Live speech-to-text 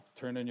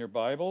turn in your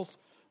Bibles.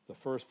 The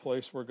first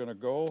place we're going to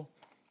go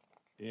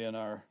in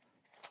our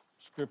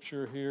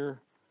scripture here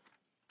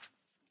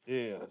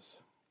is,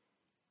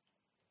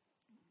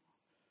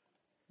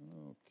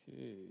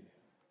 okay,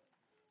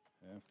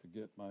 I have to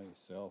get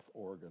myself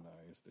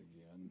organized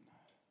again.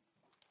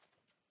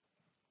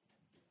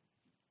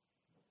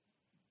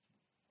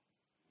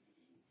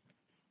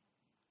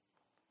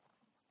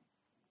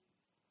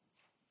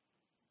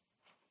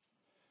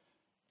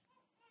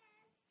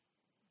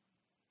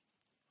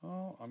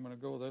 Oh, I'm going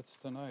to go, that's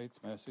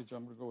tonight's message.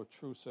 I'm going to go with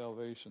true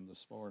salvation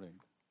this morning.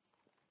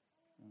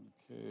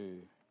 Okay.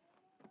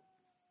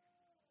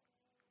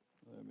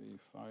 Let me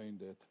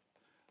find it.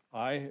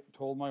 I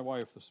told my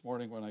wife this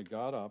morning when I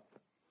got up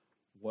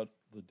what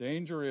the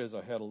danger is.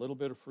 I had a little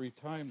bit of free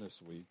time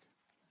this week,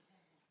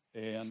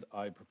 and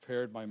I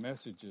prepared my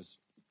messages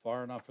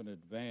far enough in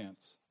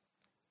advance,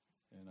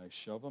 and I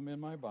shove them in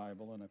my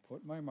Bible, and I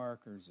put my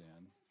markers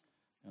in,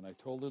 and I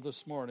told her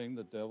this morning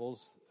the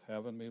devil's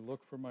having me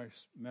look for my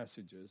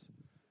messages,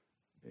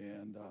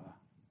 and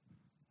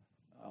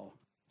I'll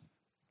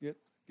get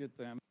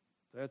them.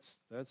 That's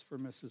for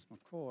Mrs.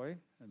 McCoy,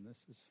 and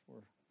this is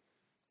for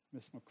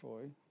Miss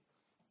McCoy.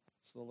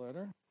 It's the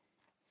letter.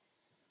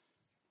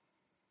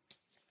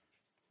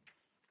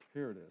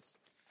 Here it is.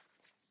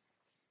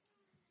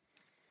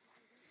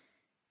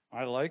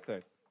 I like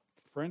that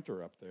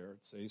printer up there.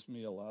 It saves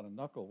me a lot of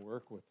knuckle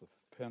work with the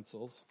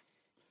pencils.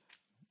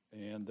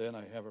 And then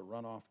I have it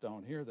run off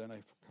down here. Then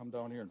I come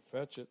down here and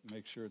fetch it and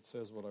make sure it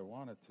says what I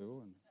want it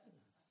to. And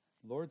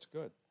Lord's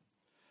good.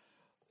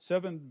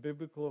 7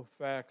 biblical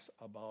facts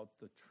about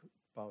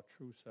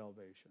true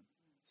salvation.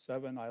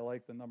 7, I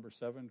like the number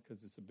 7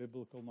 because it's a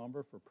biblical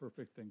number for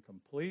perfect and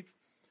complete.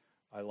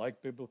 I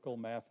like biblical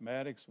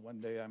mathematics.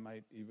 One day I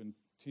might even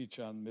teach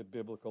on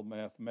biblical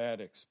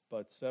mathematics.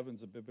 But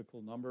 7's a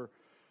biblical number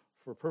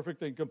for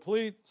perfect and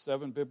complete.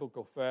 7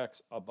 biblical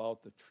facts about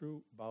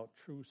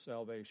true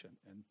salvation.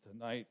 And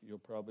tonight you'll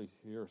probably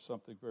hear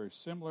something very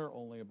similar,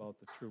 only about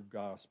the true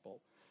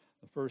gospel.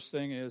 The first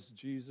thing is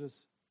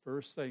Jesus.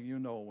 First thing you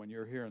know when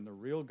you're hearing the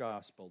real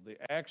gospel, the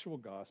actual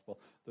gospel,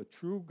 the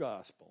true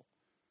gospel.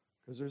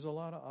 Because there's a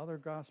lot of other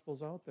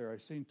gospels out there.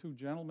 I've seen 2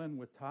 gentlemen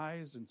with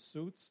ties and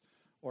suits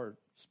or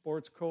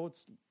sports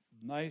coats,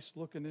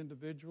 nice-looking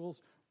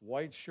individuals,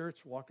 white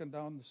shirts walking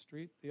down the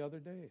street the other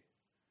day.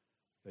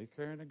 They're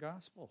carrying a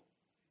gospel.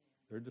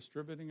 They're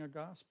distributing a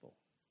gospel.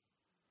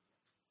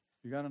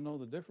 You got to know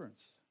the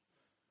difference.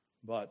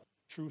 But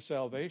true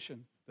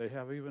salvation, they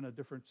have even a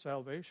different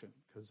salvation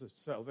because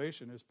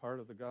salvation is part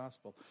of the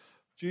gospel.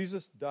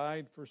 Jesus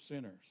died for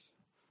sinners.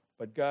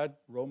 But God,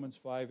 Romans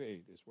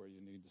 5:8 is where you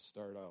need to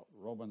start out.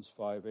 Romans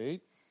 5:8.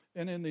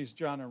 And in these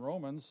John and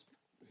Romans,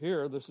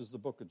 here, this is the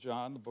book of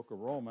John, the book of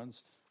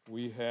Romans,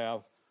 we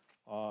have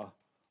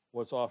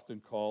what's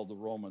often called the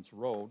Romans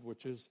Road,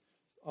 which is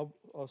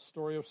a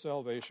story of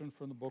salvation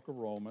from the book of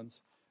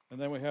Romans. And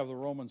then we have the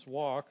Romans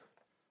Walk,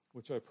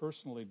 which I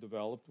personally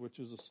developed, which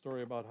is a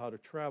story about how to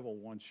travel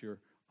once you're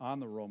on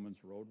the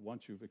Romans Road,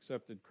 once you've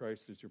accepted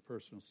Christ as your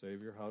personal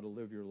Savior, how to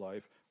live your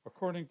life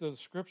according to the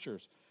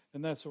Scriptures.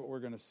 And that's what we're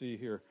going to see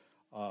here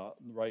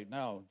right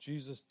now.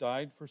 Jesus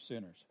died for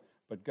sinners,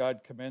 but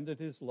God commended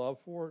his love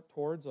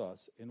towards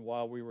us, and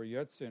while we were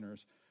yet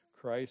sinners,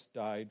 Christ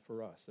died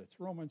for us. That's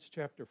Romans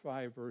chapter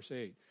 5, verse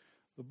 8.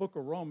 The book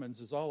of Romans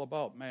is all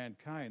about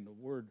mankind. The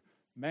word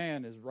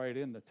man is right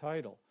in the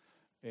title.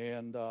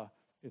 And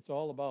it's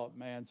all about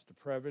man's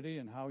depravity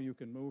and how you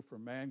can move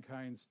from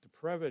mankind's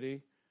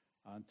depravity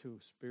onto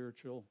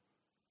spiritual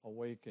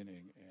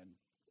awakening and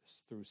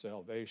through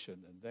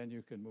salvation. And then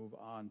you can move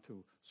on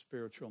to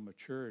spiritual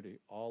maturity,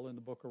 all in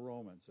the book of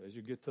Romans. As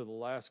you get to the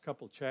last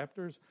couple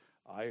chapters,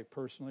 I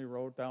personally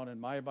wrote down in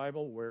my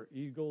Bible where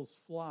eagles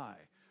fly,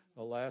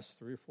 the last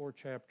 3 or 4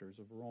 chapters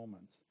of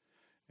Romans.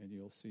 And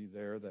you'll see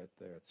there that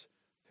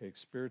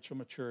takes spiritual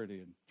maturity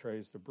and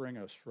tries to bring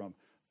us from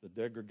the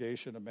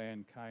degradation of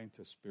mankind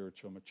to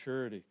spiritual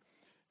maturity.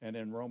 And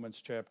in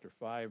Romans chapter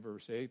 5,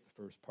 verse 8,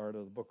 the first part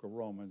of the book of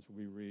Romans,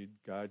 we read,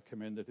 God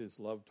commended his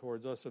love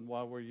towards us, and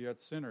while we're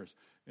yet sinners.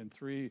 In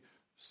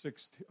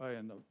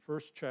the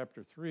first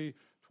chapter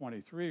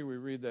 3:23, we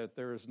read that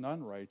there is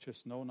none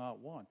righteous, no, not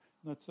one.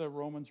 And that's that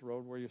Romans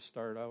road where you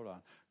start out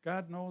on.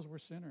 God knows we're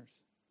sinners.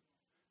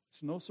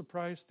 It's no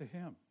surprise to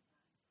him.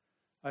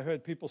 I've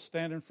had people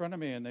stand in front of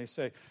me and they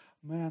say,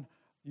 man,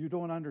 you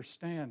don't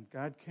understand.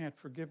 God can't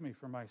forgive me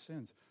for my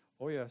sins.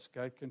 Oh, yes,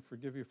 God can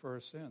forgive you for our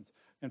sins.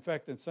 In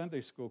fact, in Sunday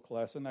school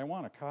class, and I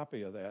want a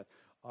copy of that,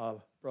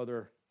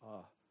 Brother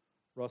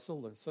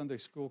Russell, the Sunday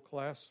school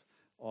class,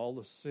 all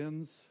the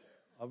sins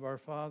of our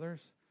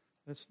fathers,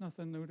 that's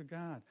nothing new to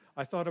God.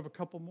 I thought of a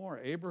couple more.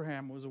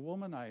 Abraham was a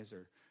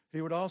womanizer.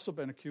 He would also have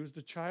been accused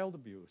of child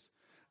abuse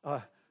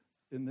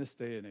in this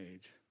day and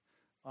age.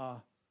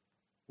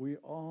 We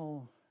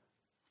all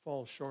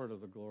fall short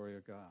of the glory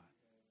of God.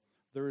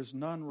 There is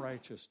none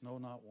righteous, no,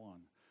 not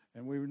one.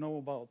 And we know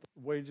about the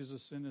wages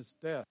of sin is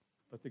death,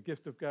 but the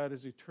gift of God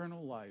is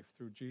eternal life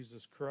through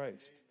Jesus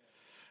Christ.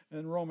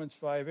 And Romans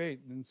 5:8,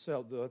 and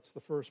so that's the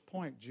first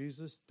point.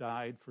 Jesus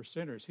died for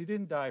sinners. He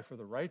didn't die for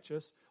the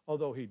righteous,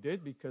 although he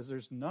did, because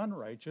there's none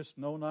righteous,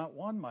 no, not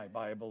one, my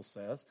Bible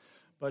says.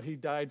 But he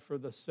died for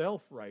the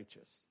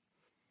self-righteous,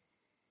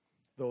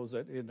 those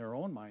that in their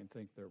own mind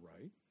think they're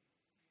right.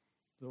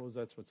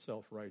 That's what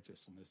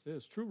self-righteousness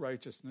is. True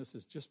righteousness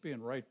is just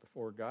being right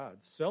before God.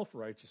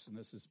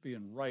 Self-righteousness is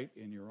being right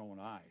in your own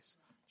eyes,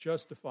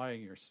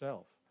 justifying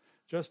yourself.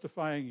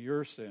 Justifying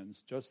your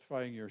sins,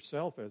 justifying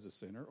yourself as a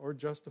sinner, or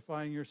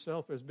justifying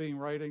yourself as being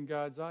right in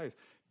God's eyes.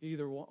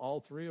 Either one, all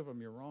three of them,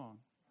 you're wrong.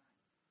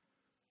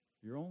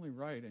 You're only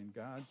right in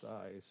God's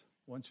eyes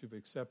once you've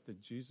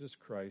accepted Jesus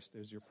Christ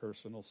as your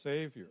personal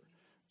Savior.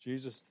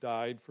 Jesus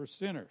died for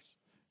sinners.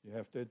 You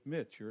have to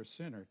admit you're a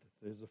sinner.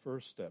 That is the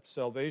first step.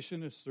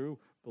 Salvation is through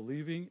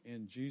believing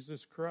in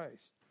Jesus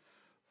Christ.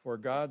 For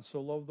God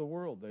so loved the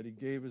world that he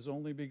gave his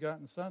only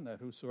begotten Son, that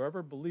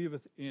whosoever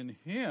believeth in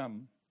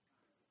him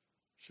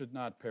should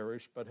not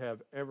perish, but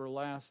have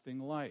everlasting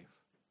life.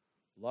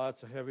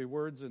 Lots of heavy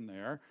words in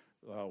there.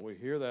 We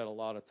hear that a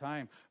lot of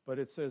time. But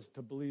it says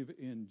to believe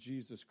in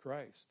Jesus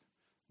Christ.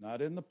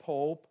 Not in the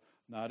Pope,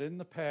 not in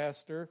the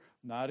pastor,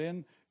 not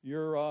in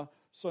your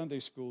Sunday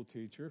school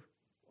teacher.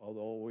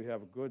 Although we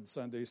have good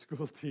Sunday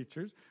school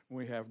teachers,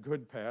 we have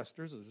good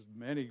pastors. There's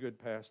many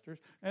good pastors.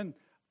 And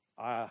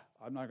I'm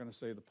not going to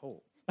say the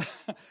Pope.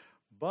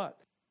 But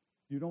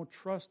you don't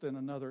trust in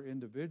another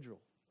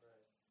individual.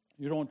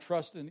 You don't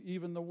trust in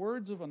even the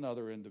words of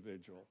another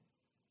individual.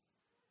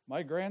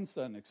 My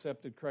grandson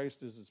accepted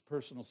Christ as his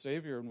personal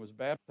Savior and was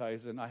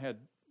baptized, and I had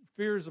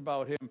fears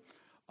about him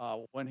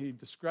when he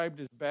described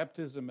his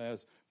baptism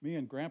as, me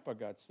and Grandpa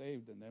got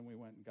saved, and then we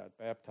went and got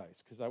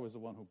baptized, because I was the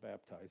one who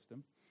baptized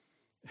him.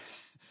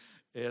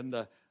 And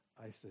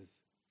I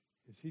says,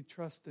 is he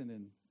trusting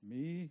in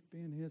me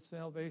being his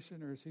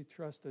salvation, or is he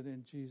trusting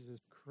in Jesus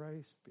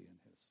Christ being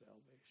his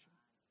salvation?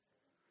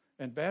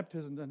 And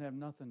baptism doesn't have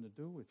nothing to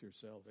do with your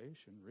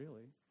salvation,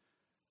 really.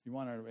 You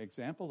want an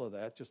example of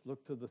that, just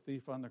look to the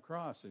thief on the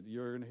cross. And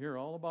you're going to hear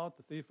all about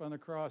the thief on the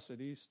cross at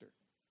Easter.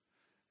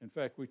 In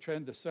fact, we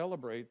tend to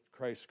celebrate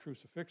Christ's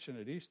crucifixion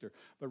at Easter,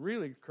 but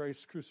really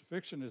Christ's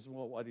crucifixion is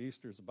what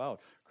Easter's about.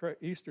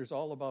 Easter's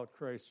all about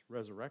Christ's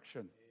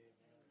resurrection.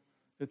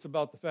 It's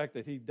about the fact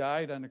that he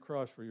died on the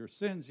cross for your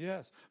sins,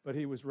 yes, but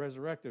he was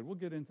resurrected. We'll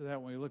get into that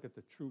when we look at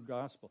the true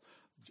gospel.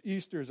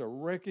 Easter is a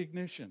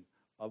recognition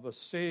of a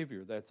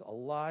Savior that's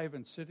alive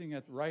and sitting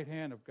at the right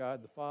hand of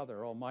God the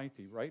Father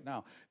Almighty right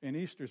now. And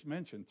Easter's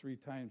mentioned 3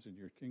 times in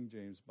your King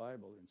James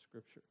Bible in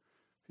Scripture.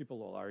 People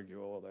will argue,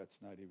 oh,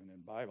 that's not even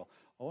in Bible.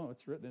 Oh,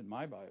 it's written in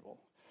my Bible.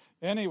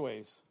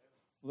 Anyways,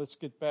 let's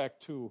get back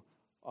to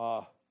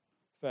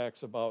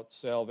facts about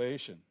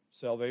salvation.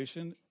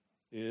 Salvation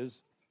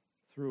is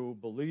through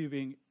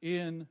believing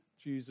in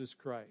Jesus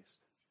Christ.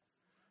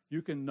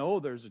 You can know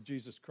there's a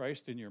Jesus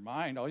Christ in your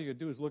mind. All you can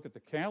do is look at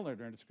the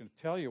calendar, and it's going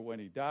to tell you when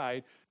he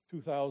died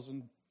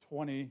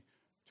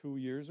 2,022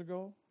 years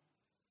ago.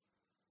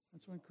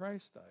 That's when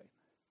Christ died.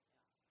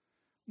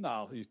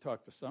 Now, you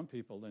talk to some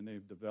people, and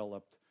they've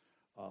developed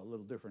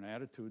little different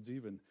attitudes.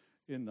 Even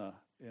in the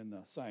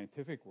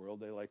scientific world,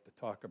 they like to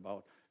talk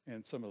about,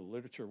 and some of the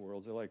literature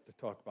worlds, they like to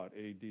talk about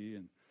AD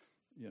and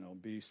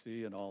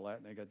BC and all that,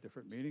 and they got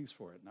different meanings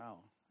for it now.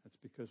 It's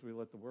because we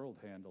let the world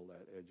handle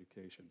that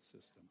education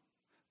system,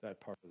 that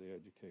part of the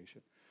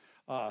education.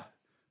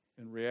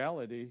 In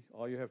reality,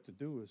 all you have to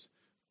do is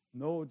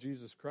know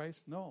Jesus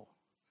Christ. No,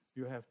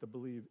 you have to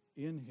believe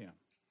in him.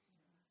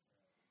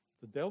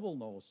 The devil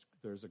knows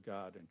there's a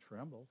God and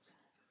trembles.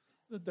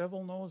 The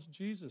devil knows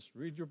Jesus.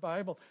 Read your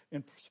Bible.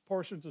 In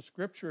portions of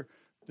Scripture,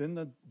 didn't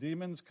the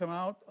demons come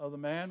out of the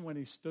man when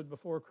he stood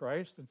before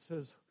Christ and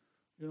says,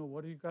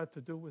 what do you got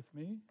to do with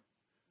me?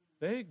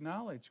 They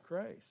acknowledge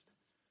Christ.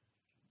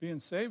 Being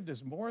saved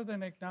is more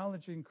than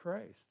acknowledging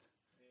Christ.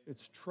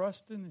 It's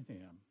trusting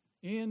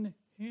in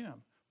him,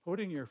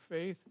 putting your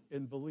faith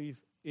and belief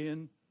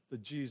in the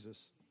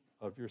Jesus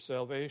of your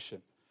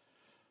salvation.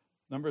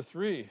 Number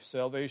 3,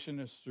 salvation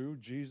is through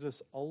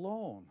Jesus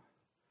alone.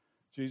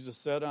 Jesus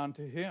said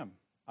unto him,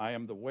 I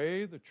am the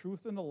way, the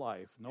truth, and the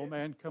life. No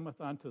man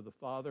cometh unto the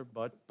Father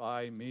but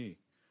by me.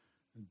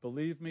 And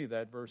believe me,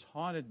 that verse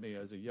haunted me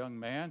as a young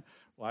man.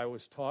 I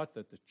was taught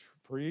that the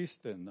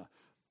priest and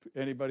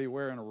anybody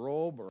wearing a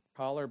robe or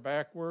collar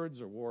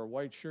backwards or wore a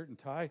white shirt and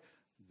tie,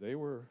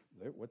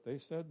 what they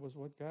said was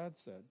what God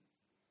said.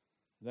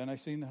 Then I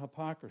seen the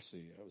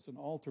hypocrisy. I was an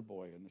altar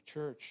boy in the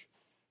church.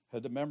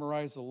 Had to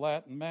memorize the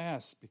Latin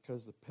Mass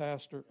because the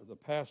pastor of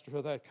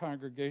that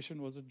congregation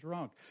was a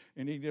drunk.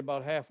 And he'd get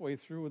about halfway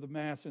through the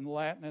Mass in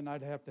Latin, and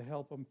I'd have to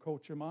help him,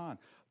 coach him on.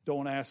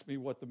 Don't ask me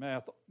what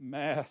the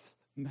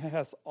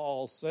Mass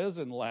all says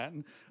in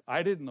Latin.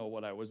 I didn't know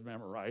what I was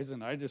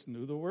memorizing. I just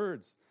knew the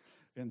words.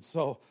 And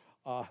so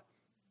I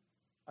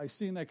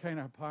seen that kind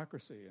of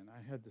hypocrisy, and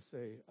I had to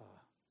say,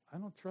 I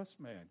don't trust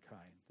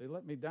mankind. They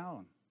let me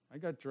down. I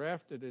got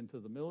drafted into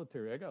the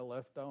military. I got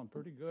let down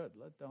pretty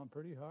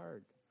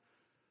hard.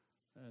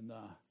 And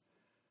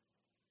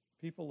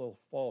people will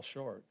fall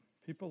short.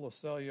 People will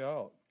sell you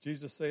out.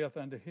 Jesus saith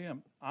unto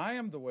him, I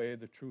am the way,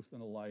 the truth,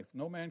 and the life.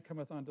 No man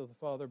cometh unto the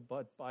Father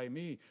but by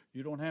me.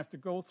 You don't have to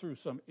go through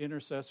some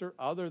intercessor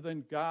other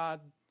than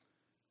God,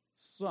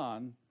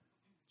 Son,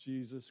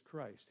 Jesus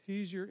Christ.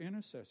 He's your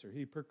intercessor.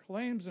 He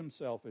proclaims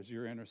himself as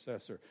your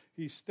intercessor.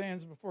 He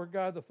stands before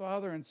God the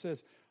Father and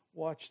says,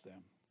 watch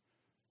them.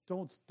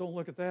 Don't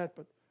look at that,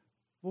 but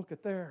look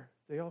at there.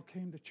 They all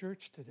came to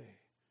church today.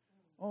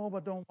 Oh,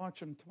 but don't watch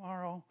them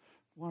tomorrow.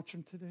 Watch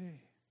them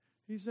today.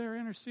 He's there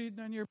interceding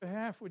on your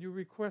behalf when you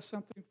request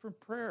something from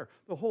prayer.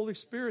 The Holy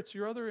Spirit's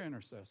your other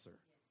intercessor.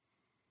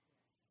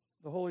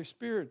 The Holy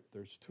Spirit,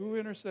 there's two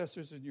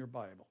intercessors in your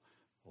Bible.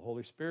 The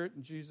Holy Spirit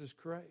and Jesus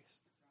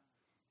Christ.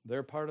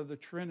 They're part of the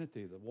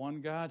Trinity, the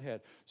one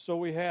Godhead. So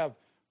we have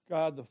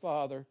God the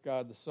Father,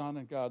 God the Son,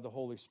 and God the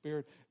Holy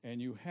Spirit.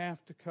 And you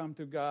have to come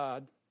to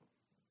God,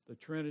 the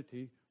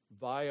Trinity,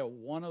 via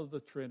one of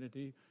the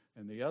Trinity,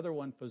 and the other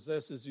one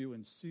possesses you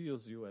and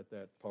seals you at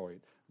that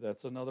point.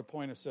 That's another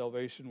point of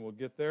salvation. We'll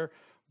get there.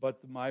 But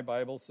my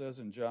Bible says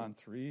in John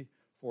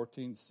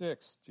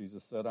 3:14-6,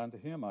 Jesus said unto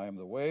him, I am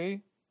the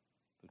way,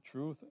 the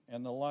truth,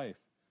 and the life.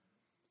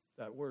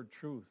 That word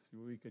truth,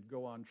 we could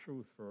go on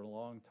truth for a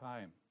long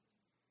time.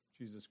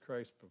 Jesus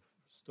Christ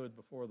stood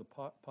before the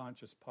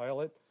Pontius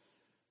Pilate,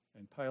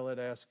 and Pilate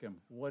asked him,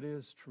 what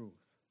is truth?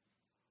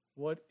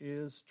 What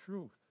is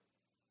truth?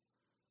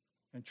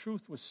 And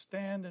truth was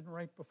standing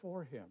right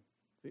before him.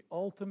 The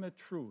ultimate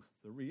truth,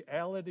 the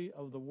reality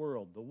of the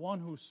world, the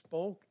one who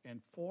spoke and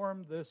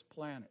formed this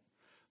planet,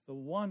 the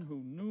one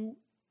who knew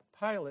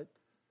Pilate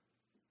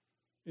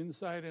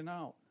inside and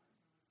out.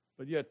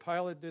 But yet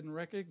Pilate didn't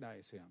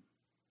recognize him.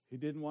 He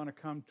didn't want to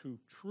come to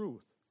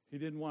truth. He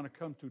didn't want to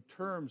come to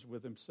terms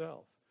with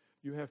himself.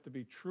 You have to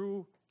be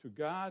true to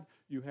God.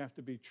 You have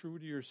to be true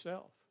to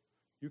yourself.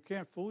 You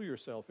can't fool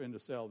yourself into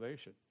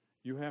salvation.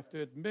 You have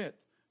to admit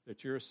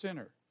that you're a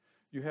sinner.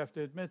 You have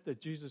to admit that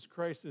Jesus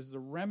Christ is the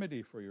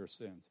remedy for your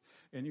sins.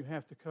 And you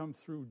have to come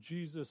through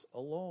Jesus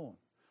alone.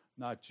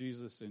 Not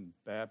Jesus in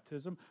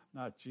baptism,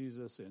 not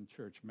Jesus in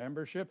church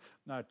membership,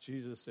 not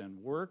Jesus in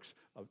works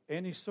of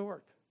any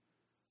sort.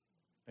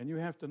 And you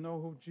have to know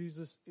who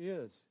Jesus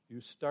is.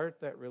 You start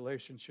that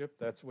relationship.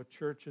 That's what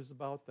church is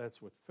about. That's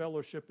what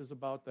fellowship is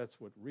about. That's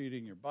what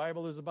reading your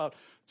Bible is about,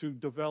 to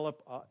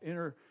develop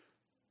an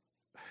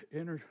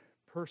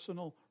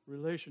interpersonal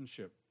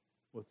relationship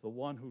with the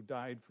one who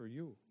died for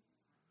you.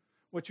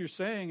 What you're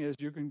saying is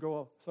you can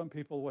go, some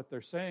people, what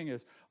they're saying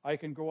is, I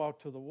can go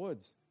out to the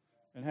woods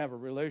and have a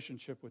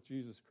relationship with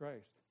Jesus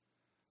Christ.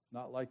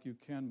 Not like you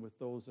can with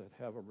those that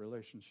have a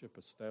relationship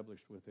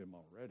established with him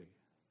already.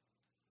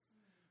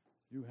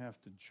 You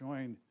have to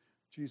join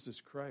Jesus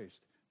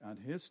Christ on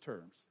his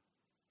terms,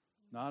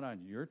 not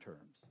on your terms.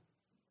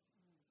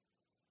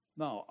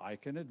 Now, I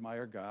can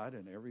admire God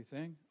and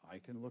everything. I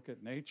can look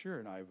at nature,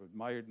 and I've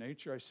admired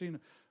nature. I've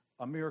seen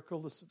a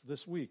miracle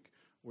this week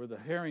where the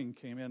herring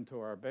came into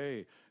our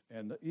bay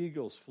and the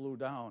eagles flew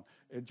down.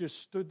 It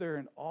just stood there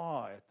in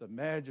awe at the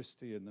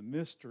majesty and the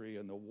mystery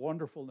and the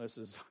wonderfulness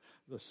as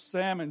the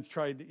salmon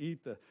tried to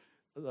eat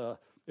the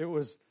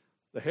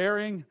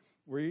herring.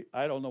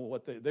 I don't know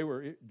what they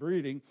were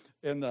breeding,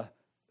 and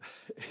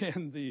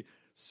the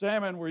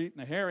salmon were eating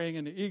the herring,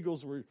 and the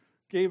eagles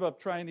gave up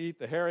trying to eat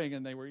the herring,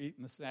 and they were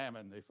eating the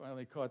salmon. They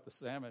finally caught the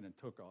salmon and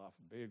took off.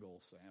 Big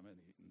old salmon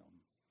eating them.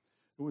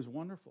 It was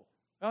wonderful.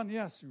 And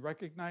yes, you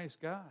recognize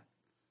God.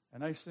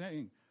 And I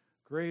sing,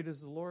 great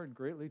is the Lord,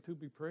 greatly to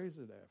be praised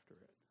after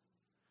it.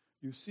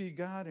 You see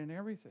God in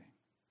everything.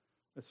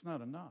 That's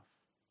not enough.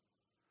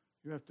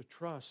 You have to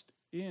trust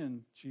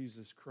in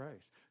Jesus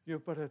Christ. You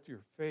have to put your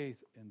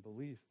faith and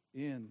belief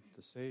in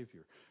the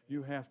Savior.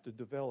 You have to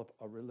develop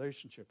a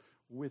relationship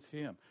with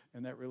him.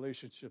 And that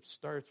relationship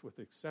starts with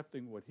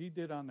accepting what he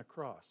did on the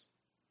cross.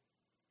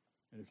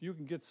 And if you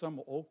can get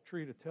some oak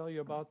tree to tell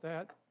you about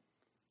that,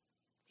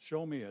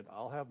 show me it.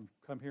 I'll have him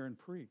come here and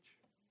preach.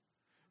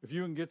 If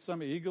you can get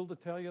some eagle to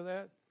tell you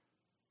that,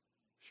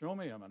 show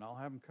me him and I'll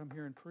have him come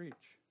here and preach.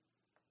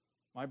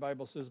 My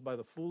Bible says, by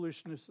the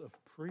foolishness of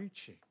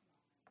preaching,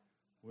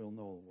 we'll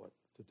know what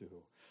to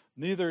do.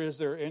 Neither is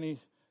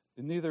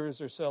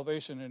there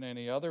salvation in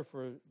any other,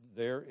 for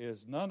there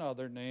is none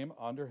other name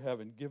under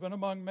heaven given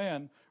among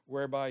men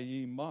whereby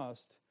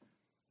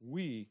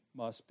we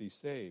must be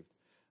saved.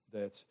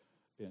 That's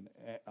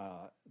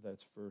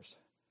verse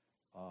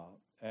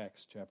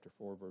Acts chapter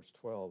 4, verse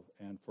 12.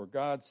 And for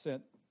God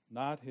sent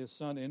not his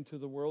Son into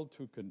the world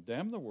to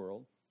condemn the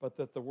world, but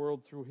that the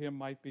world through him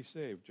might be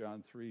saved.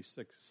 John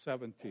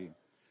 3:17.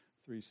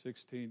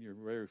 3:16 you're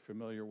very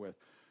familiar with.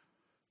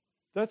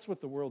 That's what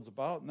the world's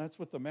about, and that's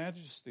what the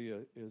majesty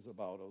is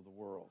about of the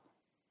world.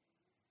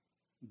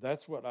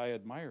 That's what I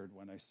admired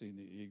when I seen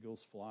the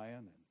eagles flying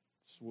and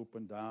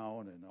swooping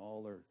down and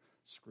all their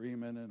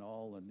screaming and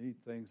all the neat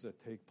things that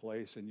take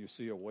place, and you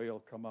see a whale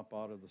come up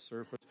out of the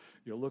surface.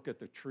 You look at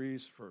the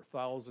trees for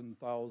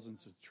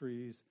thousands of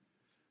trees.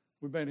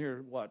 We've been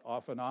here,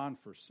 off and on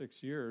for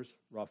 6 years,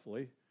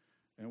 roughly,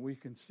 and we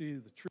can see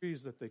the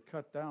trees that they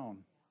cut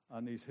down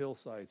on these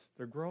hillsides.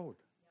 They're growed.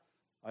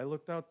 I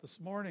looked out this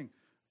morning.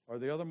 or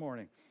the other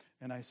morning.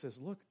 And I says,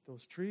 look,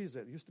 those trees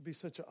that used to be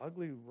such an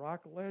ugly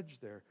rock ledge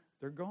there,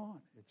 they're gone.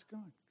 It's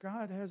gone.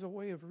 God has a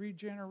way of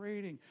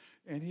regenerating,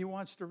 and he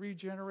wants to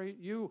regenerate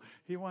you.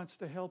 He wants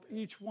to help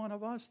each one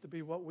of us to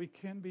be what we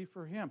can be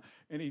for him.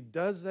 And he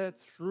does that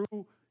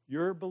through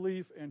your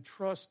belief and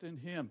trust in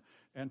him.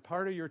 And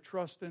part of your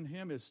trust in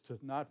him is to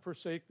not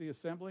forsake the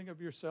assembling of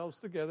yourselves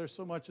together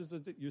so much as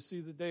you see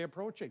the day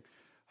approaching.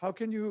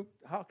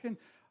 The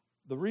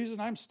reason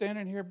I'm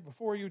standing here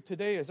before you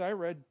today is I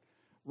read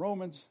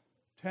Romans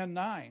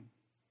 10:9.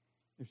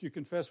 If you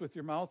confess with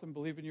your mouth and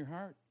believe in your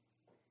heart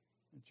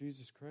that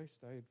Jesus Christ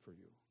died for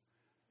you.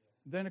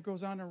 Then it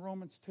goes on in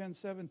Romans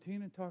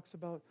 10:17 and talks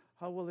about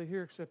how will they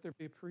hear except there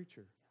be a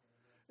preacher.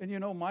 And you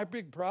know, my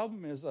big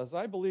problem is, as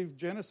I believe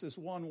Genesis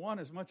 1:1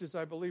 as much as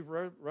I believe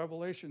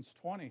Revelations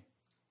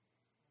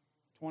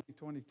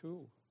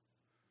 20:22.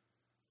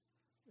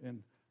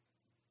 And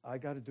I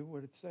got to do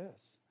what it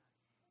says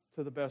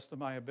to the best of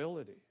my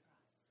ability.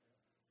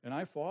 And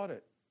I fought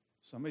it.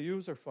 Some of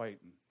yous are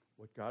fighting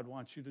what God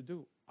wants you to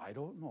do. I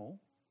don't know.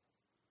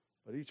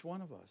 But each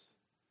one of us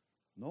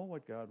know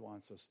what God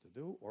wants us to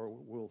do, or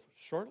we'll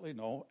shortly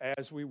know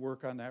as we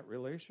work on that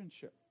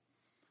relationship.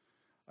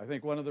 I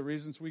think one of the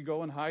reasons we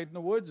go and hide in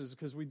the woods is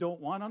because we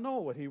don't want to know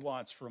what he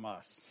wants from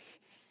us.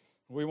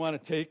 We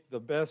want to take the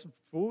best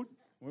food.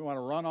 We want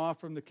to run off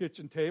from the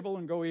kitchen table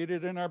and go eat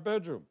it in our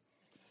bedroom.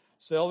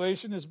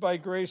 Salvation is by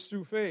grace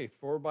through faith.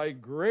 For by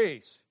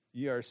grace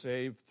ye are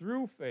saved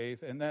through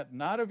faith, and that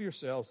not of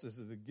yourselves. This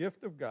is the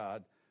gift of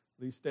God,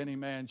 lest any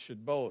man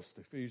should boast.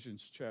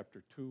 Ephesians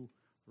chapter 2,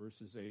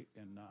 verses 8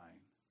 and 9.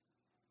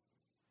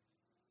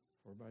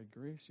 For by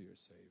grace ye are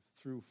saved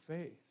through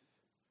faith.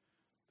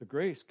 The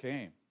grace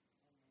came.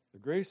 The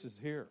grace is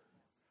here.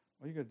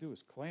 All you got to do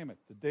is claim it.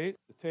 The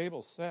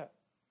table's set.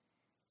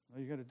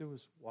 All you got to do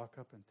is walk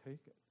up and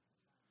take it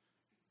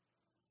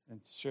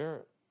and share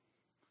it.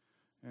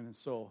 And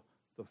so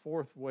the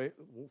fourth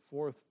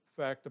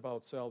fact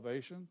about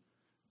salvation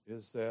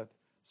is that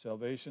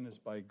salvation is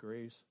by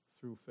grace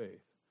through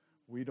faith.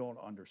 We don't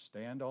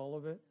understand all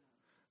of it.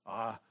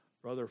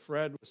 Brother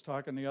Fred was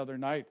talking the other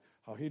night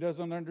how he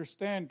doesn't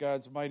understand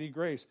God's mighty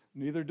grace.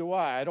 Neither do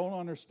I. I don't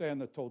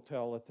understand the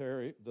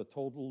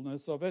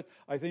totalness of it.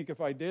 I think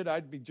if I did,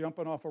 I'd be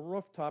jumping off a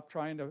rooftop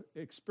trying to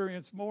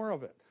experience more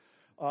of it.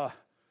 But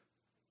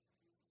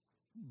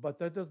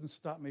that doesn't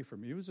stop me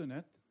from using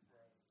it.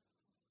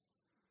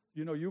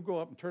 You know, you go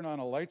up and turn on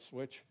a light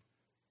switch.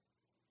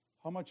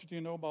 How much do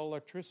you know about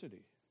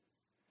electricity?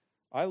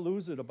 I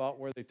lose it about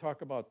where they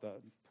talk about the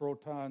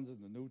protons and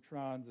the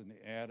neutrons and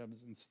the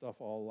atoms and stuff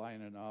all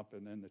lining up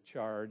and then the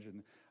charge.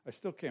 And I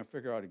still can't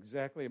figure out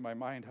exactly in my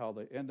mind how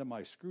the end of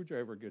my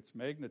screwdriver gets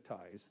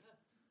magnetized.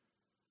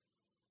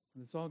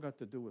 And it's all got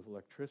to do with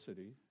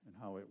electricity and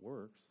how it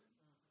works.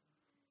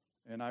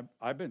 And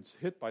I've been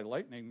hit by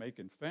lightning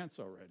making fence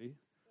already,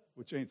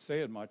 which ain't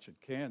saying much in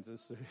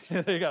Kansas.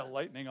 They got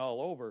lightning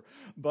all over.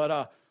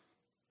 But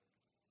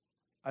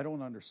I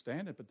don't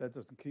understand it, but that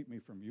doesn't keep me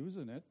from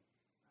using it.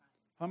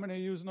 How many of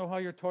you know how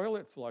your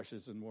toilet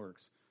flushes and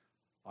works?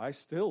 I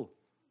still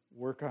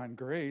work on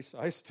grace.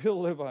 I still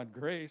live on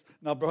grace.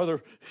 Now,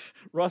 Brother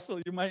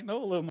Russell, you might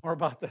know a little more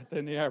about that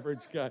than the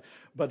average guy.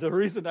 But the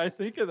reason I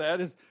think of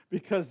that is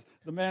because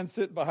the man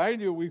sitting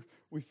behind you,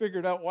 we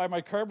figured out why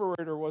my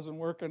carburetor wasn't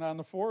working on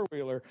the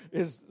four-wheeler,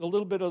 is a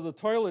little bit of the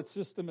toilet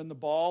system and the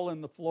ball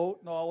and the float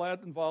and all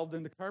that involved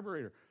in the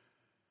carburetor.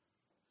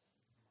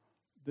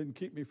 Didn't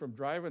keep me from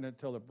driving it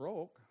till it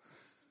broke.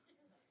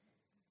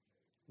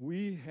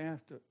 We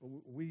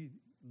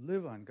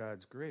live on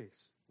God's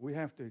grace. We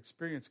have to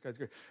experience God's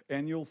grace.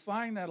 And you'll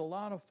find that a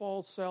lot of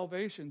false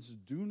salvations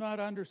do not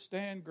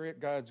understand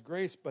God's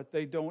grace, but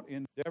they don't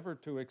endeavor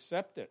to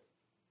accept it.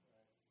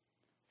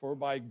 For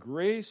by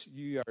grace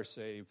ye are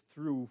saved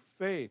through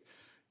faith.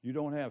 You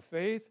don't have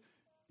faith,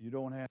 you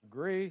don't have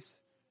grace.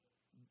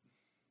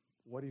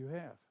 What do you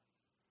have?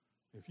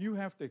 If you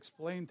have to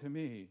explain to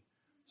me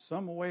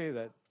some way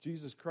that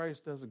Jesus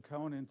Christ doesn't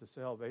count into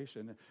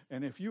salvation,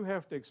 and if you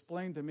have to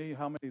explain to me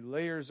how many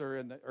layers are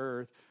in the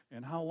earth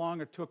and how long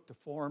it took to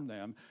form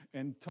them,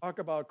 and talk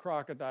about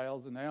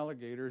crocodiles and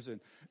alligators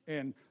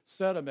and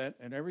sediment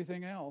and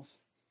everything else,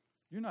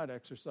 you're not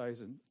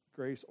exercising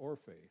grace or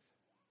faith.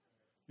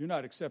 You're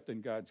not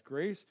accepting God's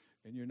grace,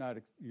 and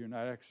you're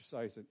not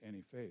exercising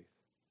any faith.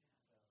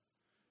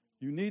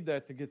 You need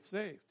that to get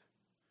saved.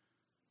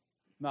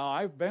 Now,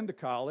 I've been to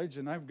college,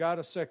 and I've got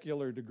a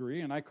secular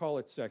degree, and I call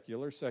it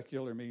secular.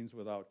 Secular means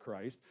without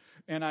Christ.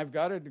 And I've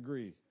got a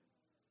degree.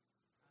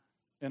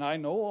 And I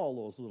know all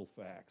those little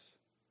facts.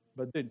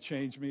 But it didn't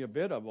change me a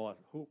bit about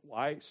who.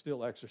 I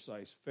still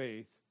exercise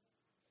faith,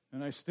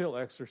 and I still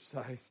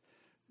exercise,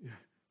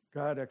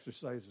 God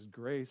exercises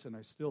grace, and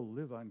I still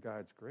live on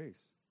God's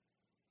grace.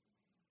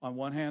 On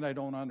one hand, I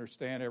don't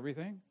understand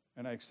everything,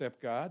 and I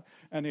accept God.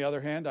 On the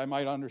other hand, I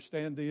might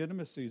understand the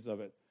intimacies of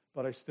it,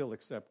 but I still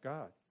accept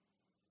God.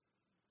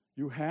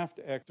 You have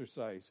to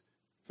exercise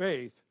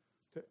faith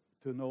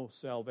to know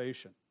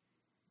salvation.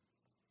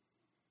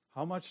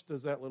 How much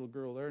does that little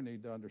girl there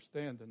need to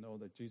understand to know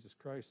that Jesus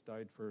Christ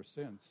died for her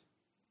sins?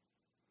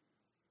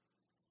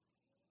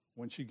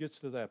 When she gets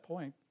to that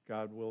point,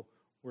 God will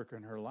work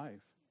in her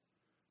life.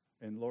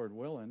 And Lord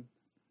willing,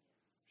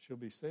 she'll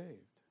be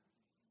saved.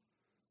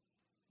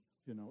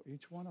 You know,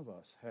 each one of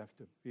us have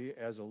to be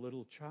as a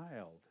little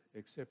child.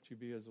 Except you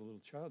be as a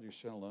little child, you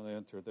shall not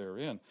enter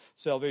therein.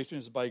 Salvation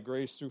is by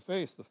grace through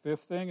faith. The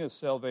fifth thing is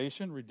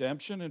salvation,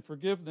 redemption, and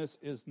forgiveness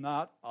is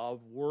not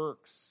of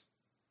works.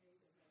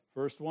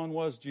 First one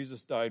was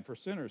Jesus died for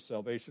sinners.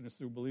 Salvation is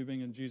through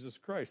believing in Jesus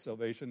Christ.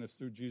 Salvation is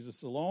through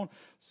Jesus alone.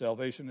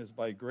 Salvation is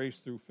by grace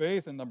through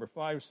faith. And number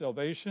 5,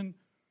 salvation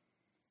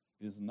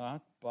is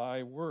not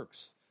by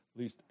works,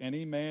 lest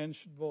any man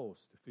should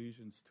boast.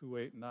 Ephesians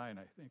 2:8-9.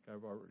 I think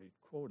I've already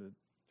quoted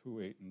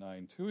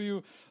 2:8-9 to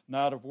you.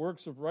 Not of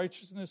works of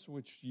righteousness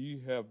which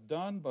ye have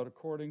done, but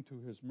according to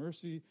his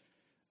mercy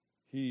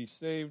he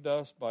saved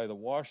us by the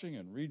washing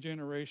and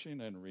regeneration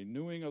and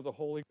renewing of the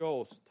Holy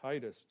Ghost.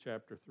 Titus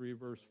chapter 3,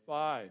 verse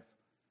 5.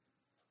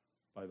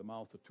 By the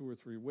mouth of 2 or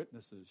 3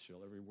 witnesses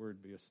shall every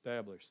word be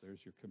established.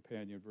 There's your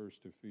companion verse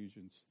to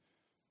Ephesians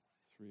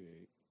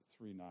 3:8,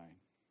 3:9.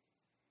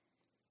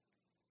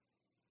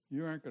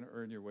 You aren't going to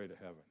earn your way to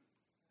heaven.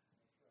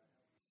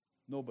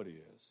 Nobody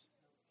is.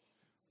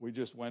 We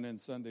just went in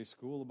Sunday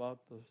school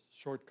about the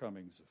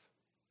shortcomings of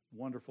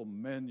wonderful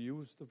men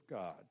used of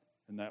God.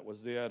 And that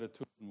was the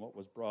attitude and what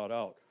was brought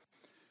out.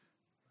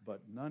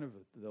 But none of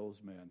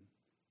those men,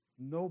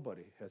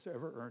 nobody has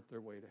ever earned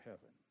their way to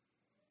heaven.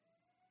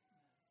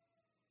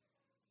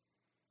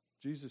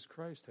 Jesus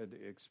Christ had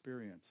to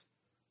experience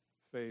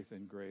faith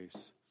and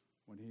grace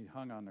when he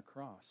hung on the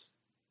cross.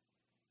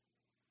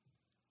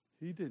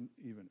 He didn't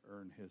even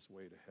earn his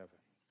way to heaven.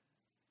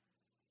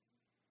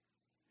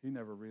 He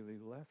never really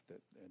left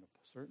it at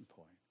a certain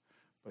point.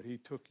 But he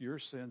took your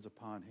sins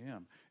upon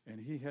him,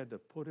 and he had to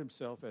put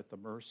himself at the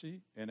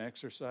mercy and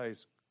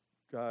exercise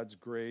God's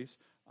grace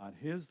on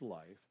his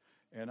life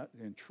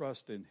and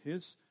trust in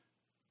his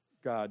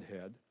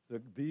Godhead,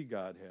 the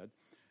Godhead,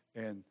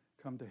 and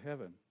come to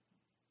heaven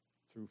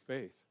through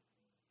faith.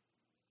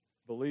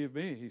 Believe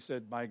me, he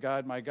said, my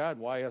God,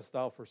 why hast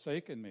thou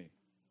forsaken me?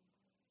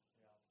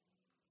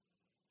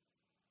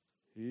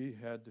 He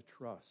had to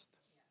trust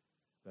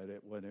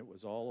that when it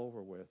was all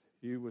over with,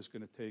 he was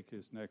going to take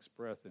his next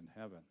breath in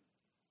heaven.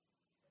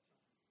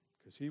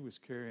 Because he was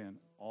carrying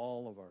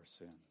all of our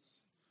sins,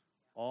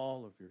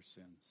 all of your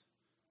sins.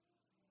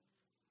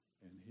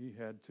 And he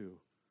had to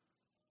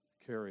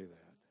carry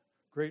that.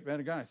 Great man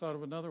of God. I thought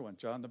of another one,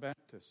 John the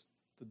Baptist,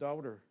 the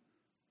doubter.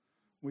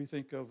 We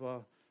think of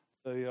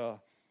the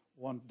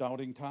one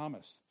doubting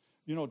Thomas.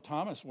 You know,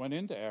 Thomas went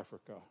into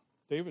Africa.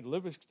 David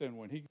Livingstone,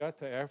 when he got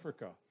to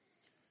Africa,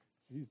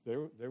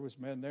 there was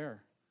men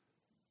there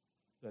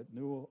that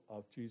knew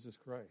of Jesus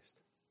Christ.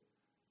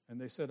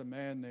 And they said a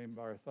man named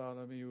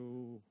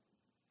Bartholomew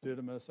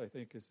Didymus, I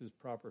think is his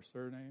proper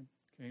surname,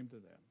 came to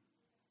them,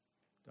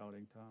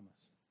 doubting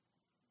Thomas.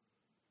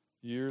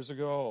 Years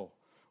ago,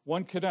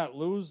 one cannot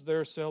lose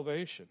their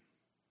salvation.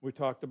 We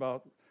talked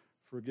about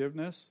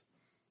forgiveness.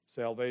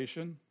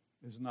 Salvation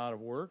is not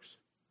of works.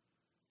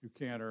 You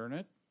can't earn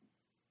it.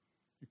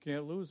 You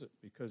can't lose it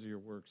because of your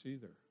works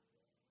either.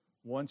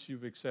 Once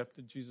you've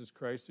accepted Jesus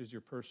Christ as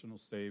your personal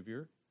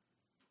Savior,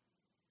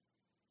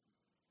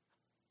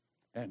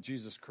 and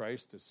Jesus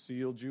Christ has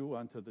sealed you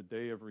unto the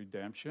day of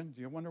redemption.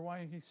 Do you wonder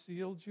why he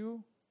sealed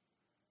you?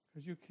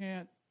 Because you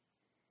can't.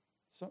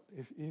 So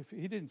if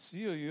he didn't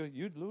seal you,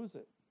 you'd lose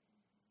it.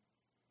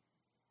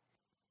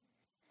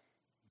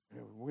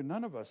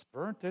 None of us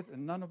burnt it,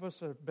 and none of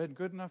us have been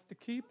good enough to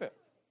keep it.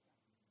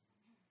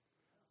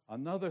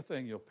 Another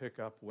thing you'll pick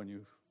up when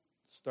you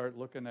start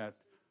looking at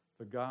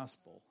the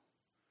gospel,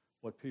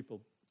 what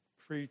people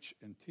preach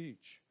and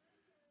teach,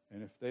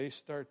 and if they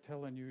start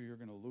telling you you're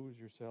going to lose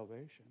your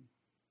salvation,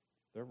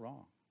 they're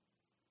wrong.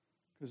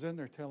 Because then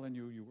they're telling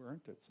you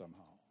earned it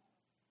somehow.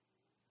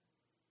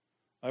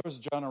 I was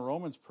John of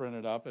Romans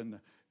printed up, and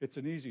it's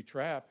an easy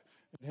trap.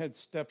 It had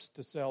steps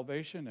to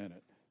salvation in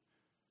it.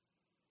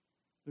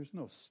 There's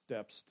no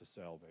steps to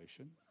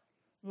salvation.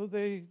 Well,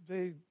 they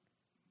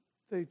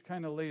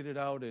kind of laid it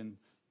out in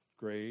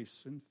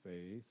grace and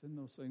faith and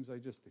those things I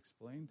just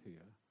explained to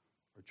you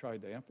or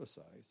tried to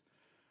emphasize.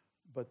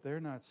 But they're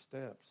not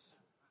steps.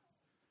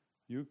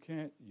 You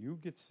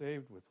get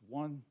saved with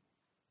one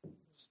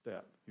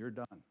step. You're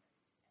done.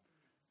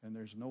 And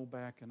there's no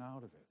backing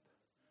out of it.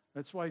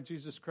 That's why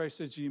Jesus Christ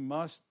says, ye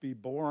must be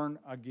born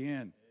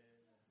again.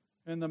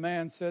 And the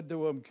man said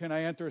to him, can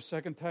I enter a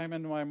second time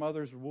into my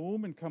mother's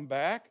womb and come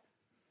back?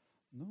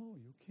 No,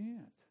 you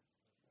can't.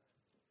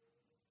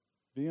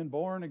 Being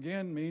born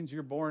again means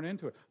you're born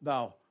into it.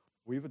 Now,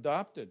 we've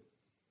adopted.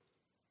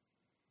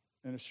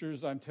 And as sure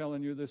as I'm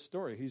telling you this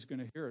story, he's going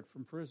to hear it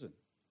from prison.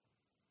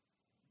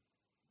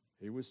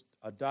 He was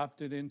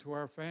adopted into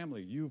our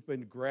family. You've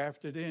been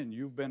grafted in.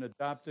 You've been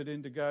adopted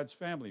into God's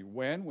family.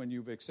 When? When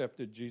you've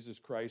accepted Jesus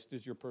Christ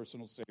as your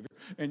personal Savior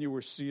and you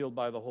were sealed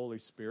by the Holy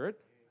Spirit.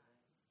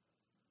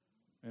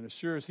 And as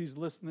sure as he's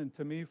listening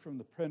to me from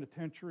the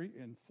penitentiary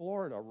in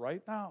Florida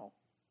right now,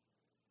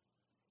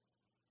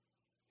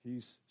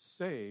 he's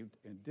saved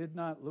and did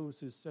not lose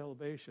his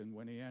salvation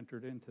when he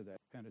entered into that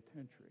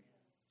penitentiary.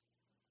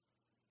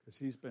 Because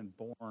he's been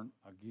born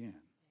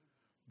again,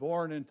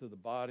 born into the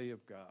body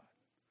of God.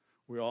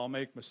 We all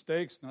make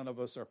mistakes. None of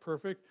us are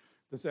perfect.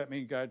 Does that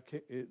mean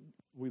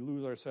we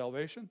lose our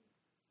salvation?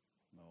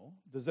 No.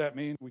 Does that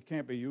mean we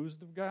can't be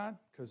used of God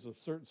because of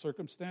certain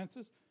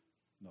circumstances?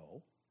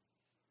 No.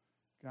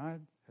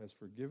 God has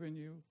forgiven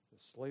you. The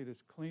slate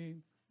is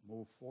clean.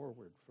 Move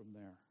forward from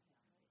there.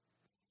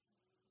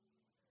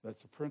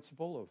 That's a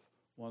principle of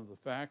one of the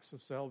facts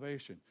of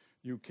salvation.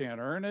 You can't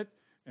earn it,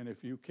 and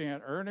if you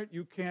can't earn it,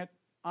 you can't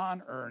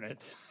unearn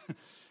it.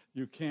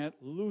 You can't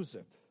lose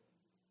it.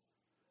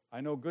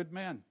 I know good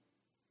men.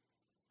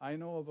 I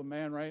know of a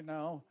man right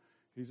now,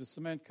 he's a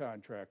cement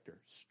contractor,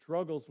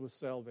 struggles with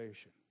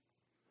salvation.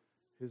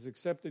 He's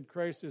accepted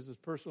Christ as his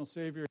personal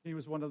Savior. He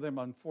was one of them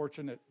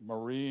unfortunate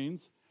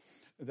Marines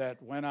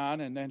that went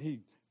on, and then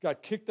he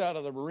got kicked out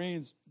of the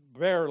Marines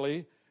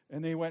barely,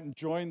 and he went and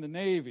joined the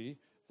Navy,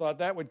 thought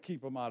that would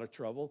keep him out of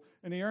trouble,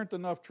 and he earned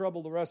enough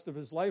trouble the rest of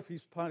his life.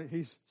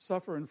 He's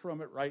suffering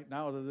from it right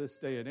now to this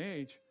day and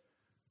age,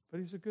 but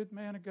he's a good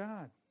man of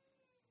God.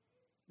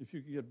 If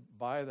you could get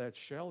by that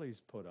shell he's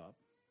put up,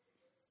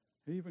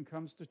 he even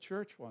comes to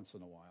church once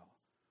in a while.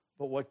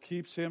 But what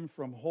keeps him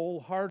from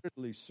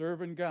wholeheartedly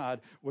serving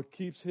God, what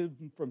keeps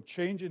him from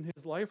changing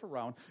his life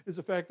around, is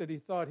the fact that he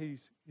thought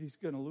he's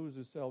going to lose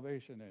his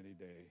salvation any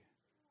day.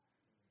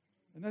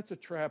 And that's a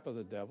trap of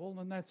the devil,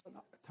 and that's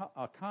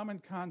a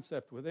common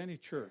concept with any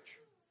church,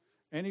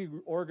 any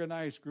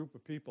organized group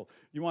of people.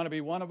 You want to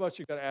be one of us,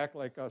 you got to act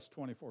like us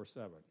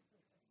 24/7.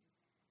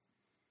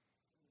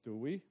 Do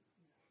we?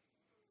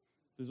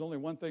 There's only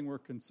one thing we're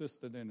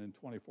consistent in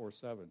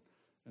 24/7,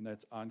 and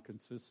that's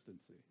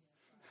inconsistency.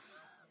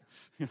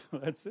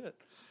 That's it.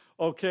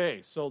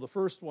 Okay, so the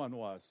first one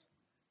was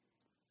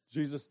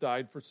Jesus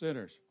died for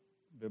sinners.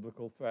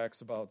 Biblical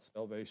facts about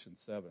salvation,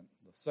 7.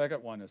 The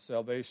second one is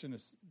salvation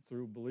is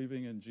through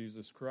believing in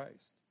Jesus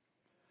Christ.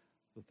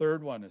 The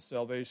third one is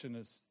salvation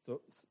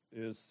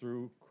is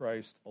through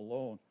Christ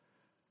alone.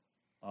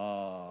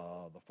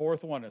 The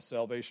fourth one is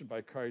salvation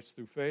by Christ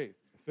through faith.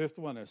 The fifth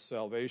one is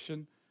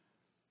salvation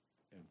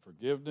and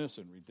forgiveness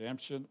and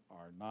redemption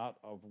are not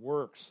of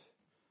works.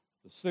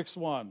 The sixth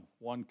one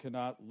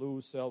cannot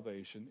lose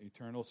salvation,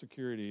 eternal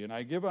security. And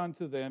I give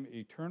unto them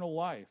eternal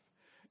life,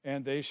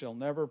 and they shall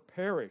never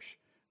perish,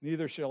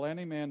 neither shall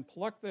any man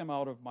pluck them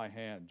out of my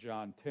hand.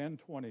 John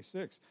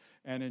 10:26.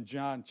 And in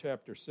John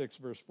chapter 6,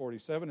 verse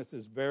 47, it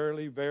says,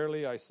 Verily,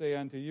 verily, I say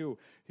unto you,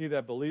 he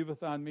that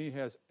believeth on me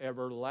has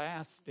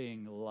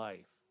everlasting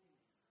life.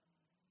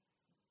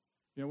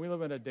 You know, we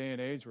live in a day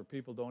and age where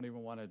people don't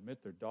even want to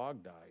admit their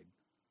dog died.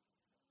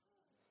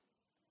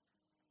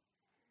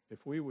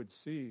 If we would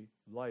see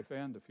life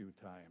end a few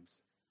times,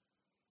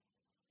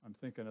 I'm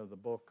thinking of the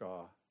book,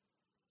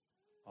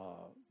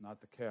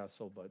 not The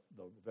Castle, but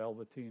The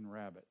Velveteen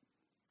Rabbit,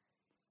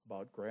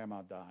 about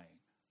grandma dying,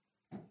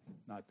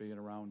 not being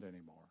around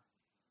anymore.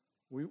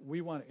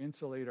 We want to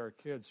insulate our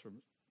kids from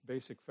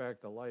basic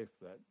fact of life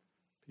that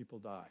people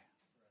die.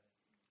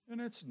 And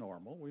it's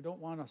normal. We don't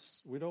want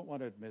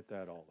to admit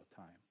that all the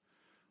time.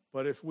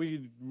 But if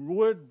we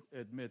would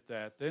admit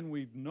that, then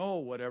we'd know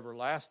what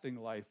everlasting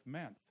life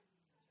meant.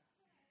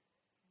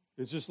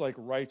 It's just like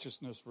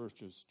righteousness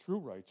versus true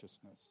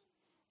righteousness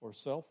or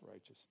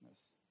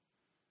self-righteousness.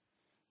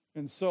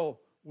 And so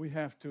we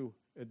have to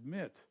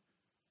admit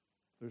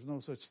there's no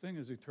such thing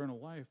as eternal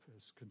life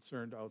as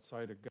concerned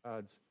outside of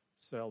God's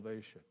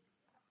salvation.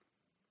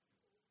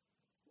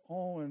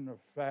 Oh, and the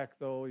fact,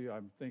 though,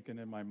 I'm thinking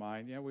in my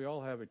mind, we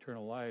all have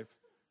eternal life.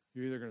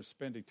 You're either going to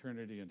spend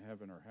eternity in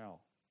heaven or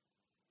hell.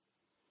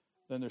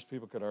 Then there's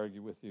people could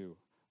argue with you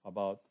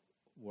about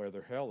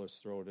whether hell is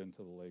thrown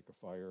into the lake of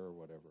fire or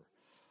whatever.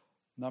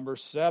 Number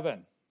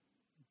 7,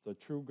 the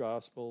true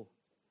gospel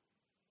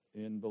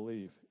in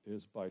belief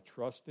is by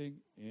trusting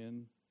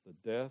in the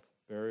death,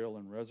 burial,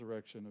 and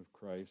resurrection of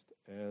Christ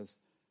as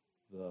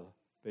the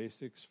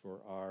basics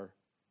for our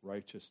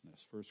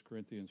righteousness. 1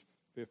 Corinthians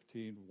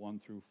 15, 1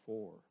 through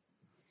 4.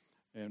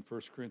 And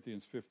 1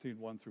 Corinthians 15,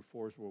 1 through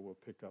 4 is where we'll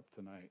pick up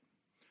tonight.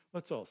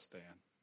 Let's all stand.